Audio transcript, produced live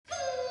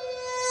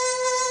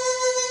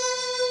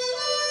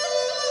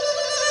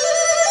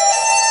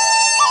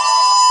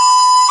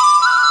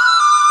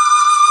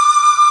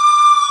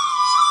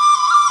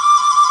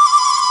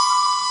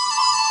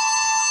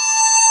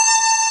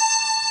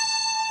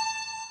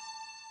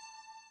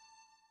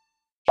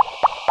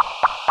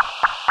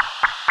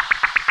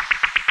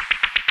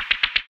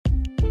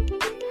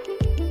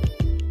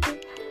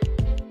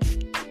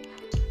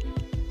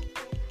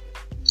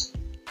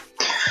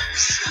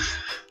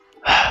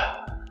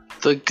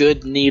The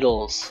Good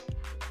Needles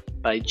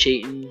by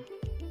Chayton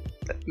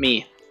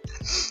Me.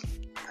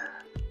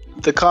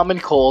 The common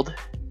cold,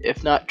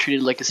 if not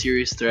treated like a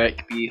serious threat,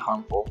 can be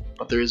harmful,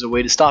 but there is a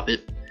way to stop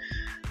it.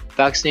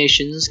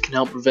 Vaccinations can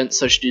help prevent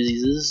such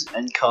diseases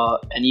and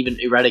even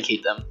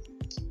eradicate them.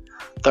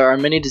 There are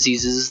many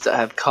diseases that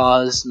have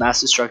caused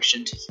mass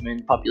destruction to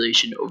human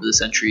population over the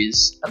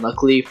centuries, and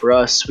luckily for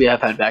us, we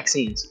have had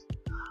vaccines.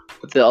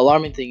 But the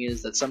alarming thing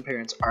is that some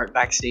parents aren't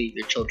vaccinating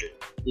their children,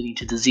 leading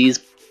to disease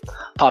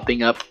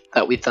popping up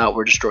that we thought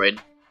were destroyed.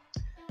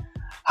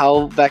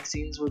 How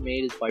vaccines were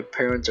made is why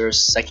parents are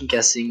second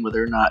guessing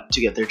whether or not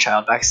to get their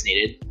child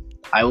vaccinated.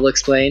 I will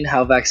explain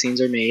how vaccines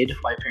are made,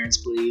 why parents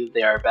believe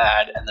they are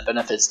bad, and the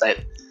benefits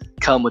that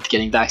come with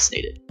getting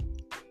vaccinated.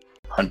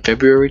 On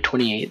February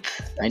 28,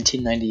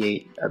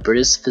 1998, a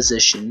British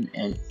physician,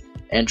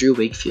 Andrew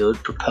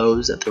Wakefield,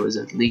 proposed that there was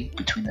a link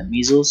between the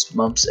measles,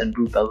 mumps, and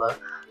rubella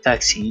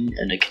vaccine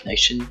and a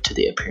connection to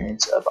the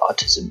appearance of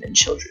autism in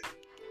children.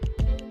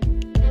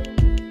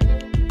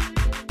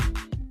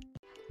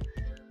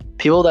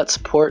 People that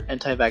support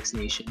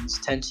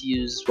anti-vaccinations tend to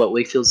use what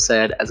Wakefield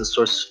said as a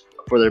source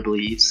for their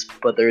beliefs,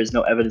 but there is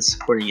no evidence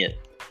supporting it.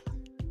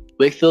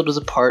 Wakefield was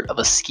a part of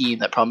a scheme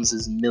that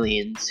promises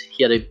millions.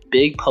 He had a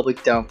big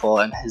public downfall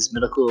and his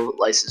medical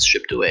license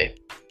stripped away.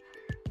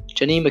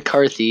 Jenny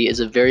McCarthy is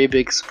a very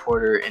big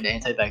supporter in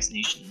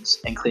anti-vaccinations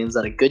and claims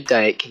that a good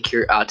diet can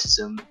cure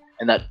autism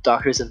and that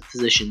doctors and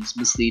physicians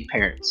mislead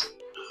parents.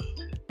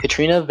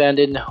 Katrina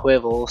vanden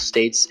Heuvel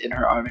states in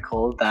her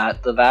article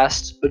that the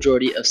vast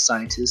majority of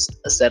scientists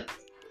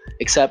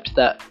accept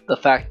that the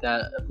fact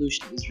that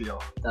evolution is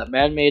real, that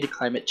man-made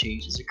climate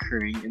change is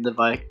occurring, and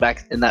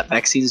that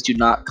vaccines do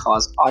not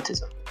cause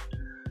autism.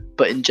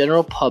 But in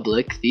general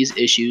public, these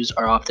issues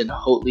are often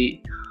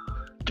hotly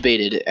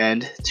debated,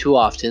 and too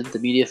often the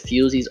media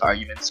fuels these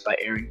arguments by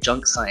airing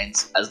junk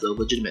science as though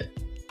legitimate.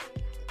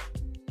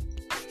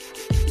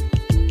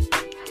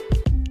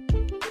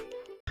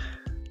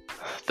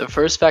 The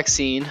first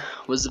vaccine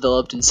was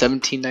developed in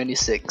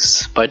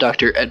 1796 by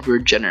Dr.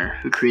 Edward Jenner,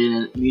 who created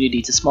an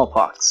immunity to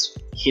smallpox.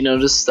 He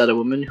noticed that a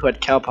woman who had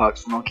cowpox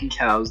from milking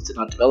cows did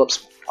not develop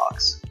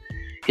smallpox.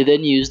 He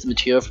then used the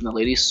material from the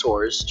lady's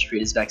sores to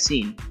create his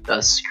vaccine,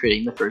 thus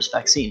creating the first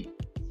vaccine.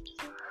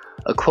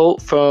 A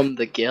quote from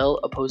the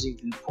Gale Opposing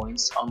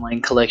Viewpoints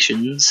online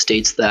collection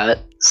states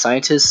that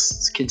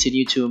scientists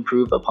continue to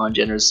improve upon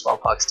Jenner's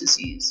smallpox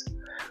disease.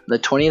 In the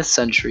 20th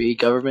century,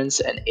 governments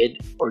and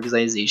aid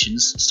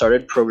organizations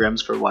started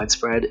programs for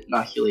widespread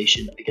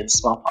inoculation against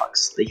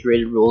smallpox. They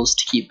created rules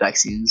to keep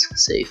vaccines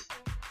safe.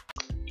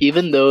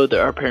 Even though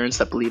there are parents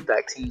that believe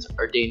vaccines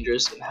are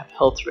dangerous and have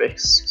health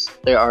risks,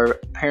 there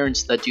are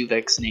parents that do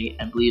vaccinate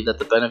and believe that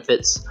the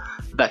benefits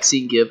the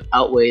vaccine give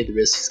outweigh the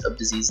risks of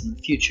disease in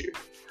the future.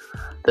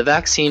 The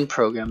vaccine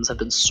programs have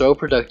been so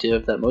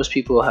productive that most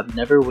people have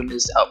never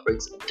witnessed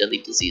outbreaks of deadly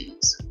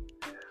diseases.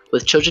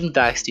 With children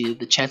vaccinated,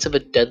 the chance of a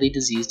deadly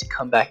disease to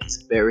come back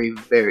is very,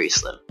 very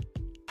slim.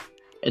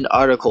 An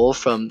article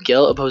from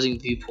Gale Opposing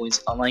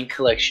Viewpoints online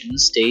collection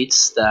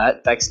states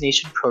that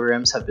vaccination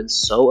programs have been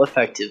so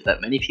effective that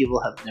many people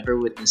have never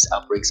witnessed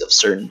outbreaks of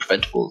certain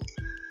preventable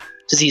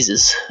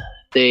diseases.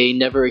 They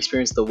never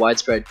experienced the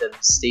widespread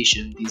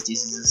devastation these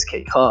diseases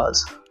can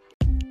cause.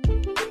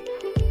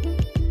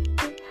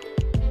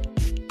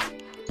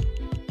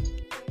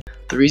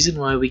 The reason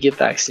why we get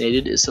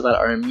vaccinated is so that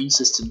our immune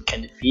system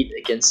can defeat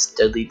against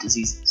deadly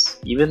diseases.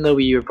 Even though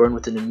we are born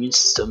with an immune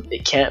system,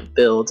 it can't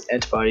build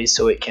antibodies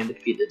so it can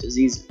defeat the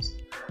diseases.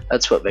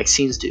 That's what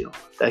vaccines do.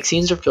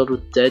 Vaccines are filled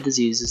with dead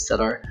diseases that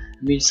our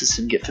immune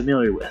system get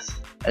familiar with,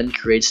 and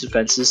creates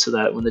defenses so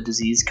that when the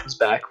disease comes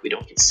back, we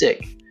don't get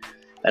sick.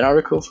 An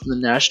article from the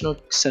National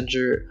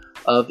Center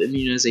of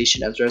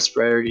Immunization of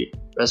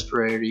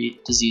Respiratory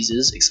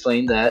Diseases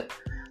explained that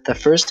the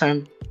first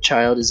time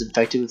child is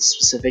infected with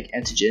specific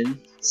antigen,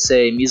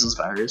 say measles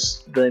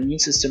virus, the immune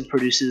system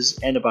produces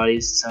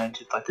antibodies designed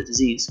to fight the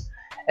disease.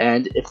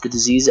 And if the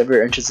disease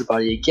ever enters the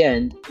body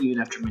again,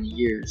 even after many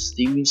years,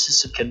 the immune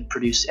system can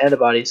produce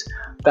antibodies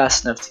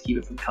fast enough to keep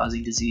it from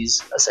causing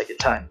disease a second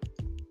time.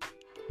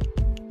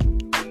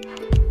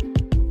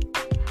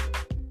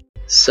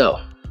 So,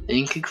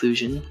 in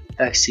conclusion,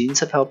 vaccines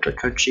have helped our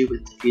country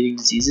with defeating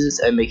diseases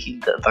and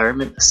making the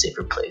environment a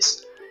safer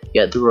place.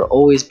 Yet there will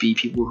always be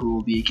people who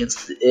will be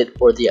against it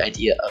or the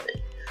idea of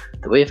it.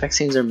 The way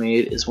vaccines are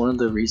made is one of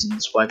the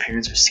reasons why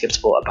parents are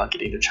skeptical about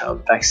getting their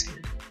child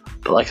vaccinated.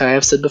 But like I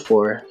have said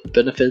before, the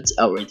benefits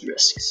outweigh the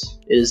risks.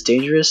 It is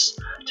dangerous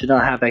to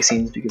not have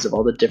vaccines because of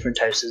all the different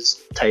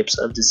types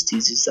of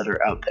diseases that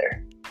are out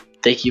there.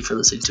 Thank you for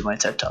listening to my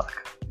TED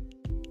Talk.